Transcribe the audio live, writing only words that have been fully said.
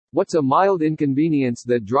What's a mild inconvenience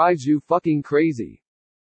that drives you fucking crazy?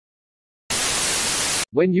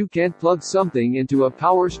 When you can't plug something into a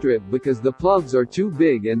power strip because the plugs are too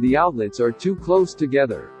big and the outlets are too close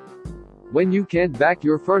together. When you can't back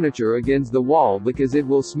your furniture against the wall because it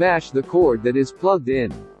will smash the cord that is plugged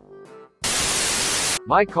in.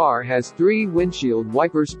 My car has 3 windshield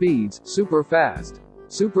wiper speeds, super fast,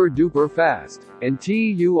 super duper fast, and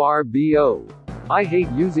turbo. I hate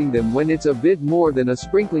using them when it's a bit more than a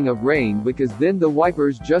sprinkling of rain because then the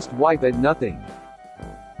wipers just wipe at nothing.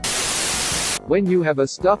 When you have a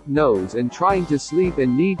stuffed nose and trying to sleep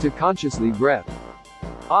and need to consciously breath.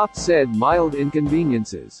 Oft said mild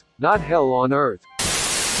inconveniences, not hell on earth.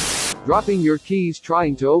 Dropping your keys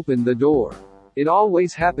trying to open the door. It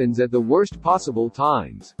always happens at the worst possible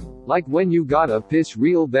times. Like when you gotta piss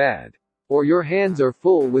real bad. Or your hands are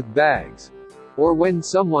full with bags. Or when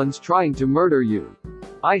someone's trying to murder you.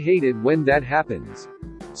 I hate it when that happens.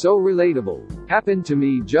 So relatable. Happened to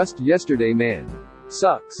me just yesterday, man.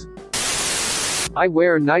 Sucks. I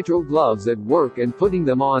wear nitrile gloves at work and putting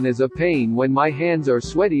them on is a pain when my hands are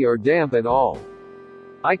sweaty or damp at all.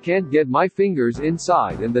 I can't get my fingers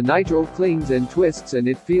inside and the nitrile clings and twists and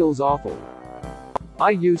it feels awful.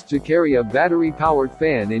 I used to carry a battery-powered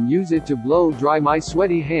fan and use it to blow dry my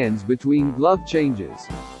sweaty hands between glove changes.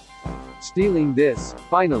 Stealing this,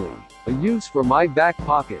 finally, a use for my back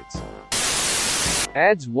pockets.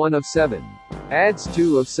 Adds 1 of 7. Adds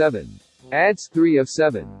 2 of 7. Adds 3 of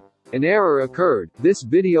 7. An error occurred, this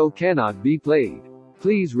video cannot be played.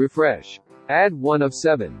 Please refresh. Add 1 of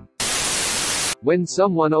 7. When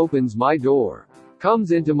someone opens my door,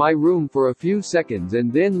 comes into my room for a few seconds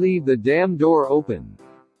and then leave the damn door open.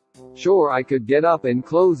 Sure, I could get up and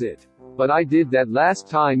close it, but I did that last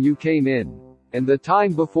time you came in. And the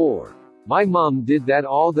time before. My mom did that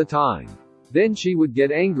all the time. Then she would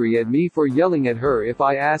get angry at me for yelling at her if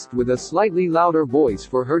I asked with a slightly louder voice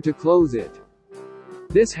for her to close it.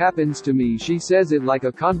 This happens to me, she says it like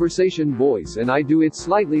a conversation voice and I do it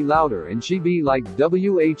slightly louder and she be like, "Who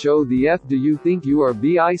the F do you think you are,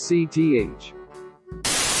 bitch?"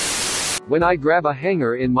 When I grab a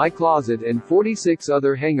hanger in my closet and 46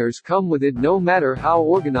 other hangers come with it no matter how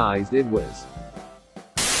organized it was.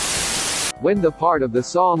 When the part of the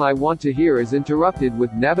song I want to hear is interrupted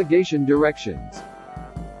with navigation directions.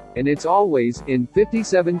 And it's always, in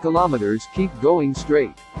 57 kilometers, keep going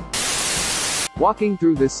straight. Walking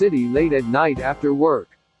through the city late at night after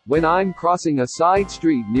work. When I'm crossing a side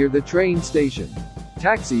street near the train station.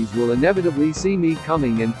 Taxis will inevitably see me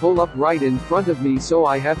coming and pull up right in front of me so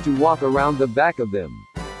I have to walk around the back of them.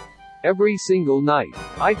 Every single night.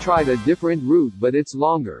 I tried a different route but it's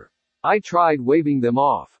longer. I tried waving them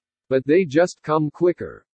off. But they just come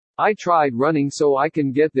quicker. I tried running so I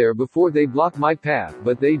can get there before they block my path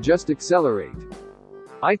but they just accelerate.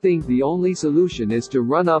 I think the only solution is to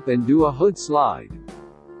run up and do a hood slide.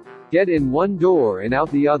 Get in one door and out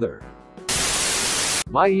the other.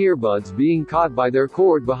 My earbuds being caught by their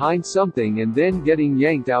cord behind something and then getting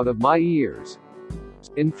yanked out of my ears.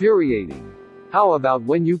 Infuriating. How about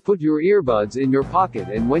when you put your earbuds in your pocket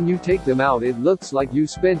and when you take them out it looks like you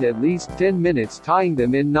spent at least 10 minutes tying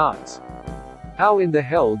them in knots? How in the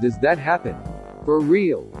hell does that happen? For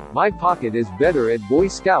real, my pocket is better at Boy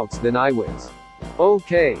Scouts than I was.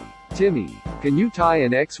 Okay, Timmy, can you tie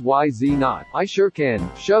an XYZ knot? I sure can.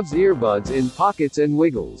 Shoves earbuds in pockets and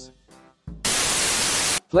wiggles.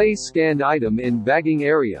 Place scanned item in bagging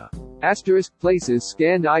area. Asterisk places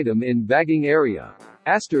scanned item in bagging area.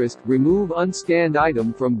 Asterisk, remove unscanned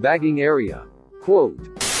item from bagging area. Quote.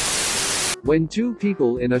 When 2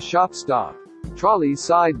 people in a shop stop, trolleys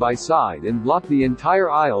side by side and block the entire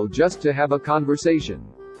aisle just to have a conversation.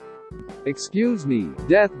 Excuse me,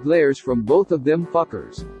 death glares from both of them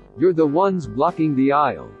fuckers. You're the ones blocking the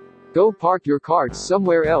aisle. Go park your carts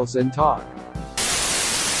somewhere else and talk.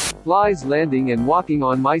 Flies landing and walking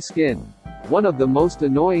on my skin. One of the most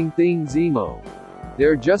annoying things emo.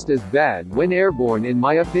 They're just as bad when airborne in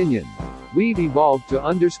my opinion. We've evolved to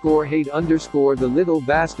 _hate the little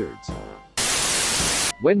bastards.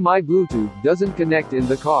 When my Bluetooth doesn't connect in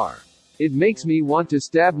the car. It makes me want to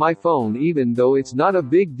stab my phone even though it's not a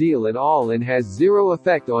big deal at all and has zero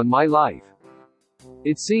effect on my life.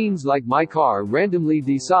 It seems like my car randomly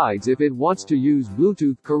decides if it wants to use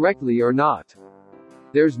Bluetooth correctly or not.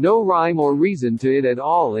 There's no rhyme or reason to it at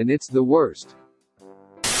all and it's the worst.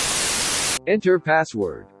 Enter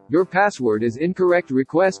password. Your password is incorrect.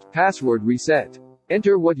 Request password reset.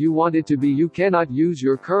 Enter what you want it to be. You cannot use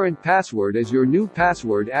your current password as your new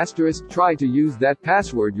password. Asterisk, try to use that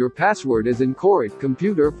password. Your password is incorrect.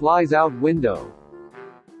 Computer flies out window.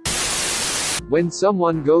 When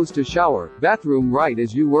someone goes to shower, bathroom right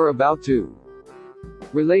as you were about to.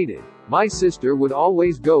 Related. My sister would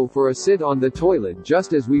always go for a sit on the toilet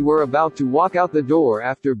just as we were about to walk out the door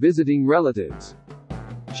after visiting relatives.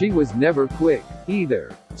 She was never quick,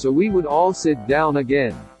 either, so we would all sit down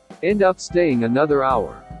again. End up staying another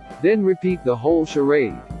hour. Then repeat the whole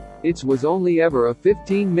charade. It was only ever a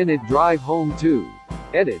 15-minute drive home too.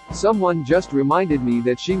 Edit. Someone just reminded me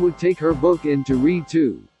that she would take her book in to read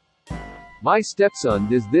too. My stepson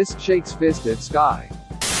does this, shakes fist at sky.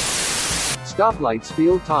 Stoplights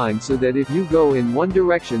feel time so that if you go in one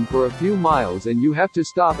direction for a few miles and you have to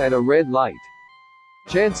stop at a red light,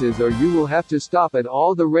 chances are you will have to stop at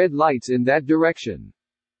all the red lights in that direction.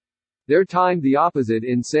 They're timed the opposite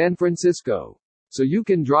in San Francisco, so you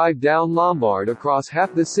can drive down Lombard across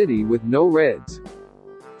half the city with no reds.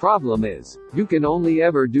 Problem is, you can only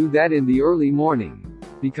ever do that in the early morning,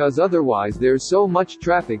 because otherwise there's so much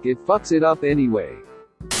traffic it fucks it up anyway.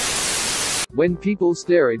 When people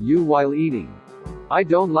stare at you while eating. I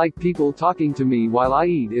don't like people talking to me while I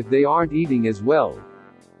eat if they aren't eating as well.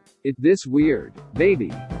 It's this weird,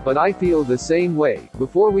 maybe, but I feel the same way.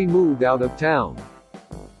 Before we moved out of town,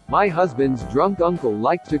 my husband's drunk uncle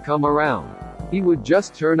liked to come around. He would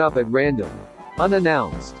just turn up at random,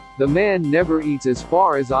 unannounced. The man never eats as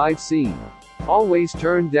far as I've seen. Always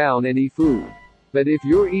turn down any food. But if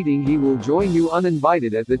you're eating he will join you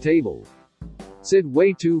uninvited at the table. Sit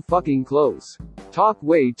way too fucking close. Talk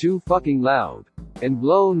way too fucking loud. And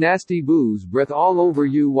blow nasty booze breath all over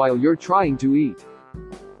you while you're trying to eat.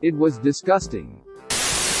 It was disgusting.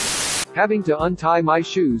 Having to untie my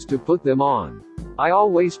shoes to put them on. I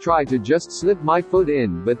always try to just slip my foot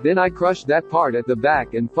in, but then I crush that part at the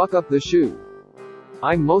back and fuck up the shoe.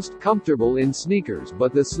 I'm most comfortable in sneakers,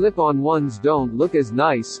 but the slip-on ones don't look as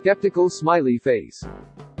nice. Skeptical smiley face.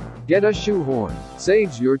 Get a shoehorn.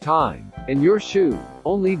 Saves your time. And your shoe.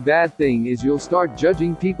 Only bad thing is you'll start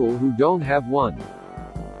judging people who don't have one.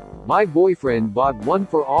 My boyfriend bought one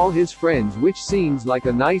for all his friends, which seems like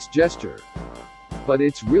a nice gesture. But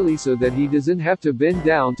it's really so that he doesn't have to bend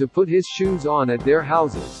down to put his shoes on at their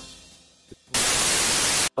houses.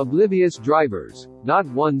 Oblivious drivers. Not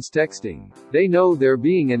ones texting. They know they're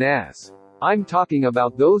being an ass. I'm talking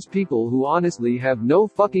about those people who honestly have no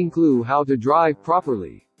fucking clue how to drive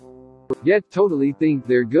properly, yet totally think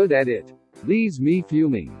they're good at it. Leaves me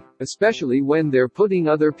fuming. Especially when they're putting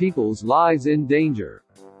other people's lives in danger.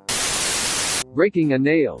 Breaking a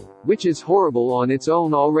nail, which is horrible on its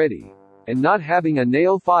own already. And not having a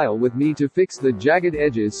nail file with me to fix the jagged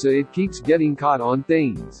edges so it keeps getting caught on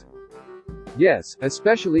things. Yes,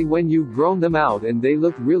 especially when you've grown them out and they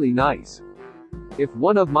look really nice. If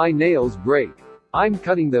one of my nails break, I'm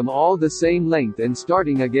cutting them all the same length and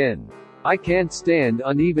starting again. I can't stand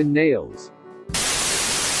uneven nails.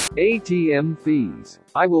 ATM fees.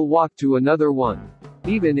 I will walk to another one.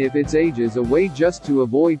 Even if it's ages away just to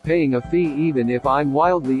avoid paying a fee, even if I'm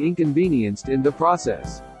wildly inconvenienced in the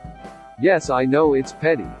process. Yes, I know it's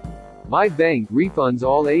petty. My bank refunds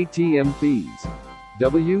all ATM fees.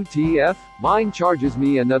 WTF? Mine charges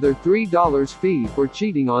me another $3 fee for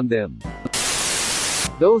cheating on them.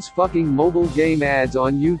 Those fucking mobile game ads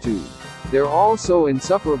on YouTube. They're all so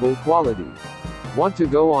insufferable quality. Want to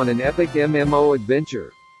go on an epic MMO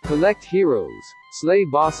adventure? Collect heroes, slay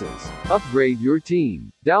bosses, upgrade your team,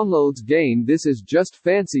 downloads game. This is just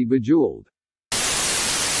fancy bejeweled.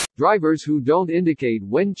 Drivers who don't indicate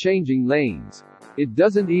when changing lanes. It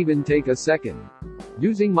doesn't even take a second.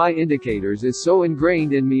 Using my indicators is so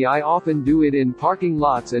ingrained in me. I often do it in parking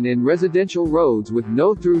lots and in residential roads with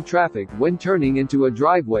no through traffic when turning into a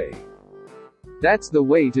driveway. That's the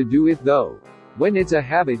way to do it though. When it's a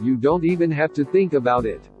habit you don't even have to think about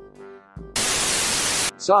it.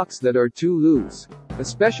 Socks that are too loose.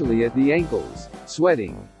 Especially at the ankles.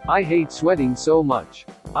 Sweating. I hate sweating so much.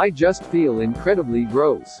 I just feel incredibly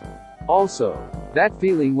gross. Also, that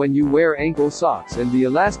feeling when you wear ankle socks and the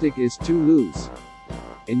elastic is too loose.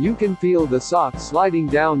 And you can feel the sock sliding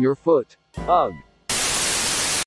down your foot. Ugh.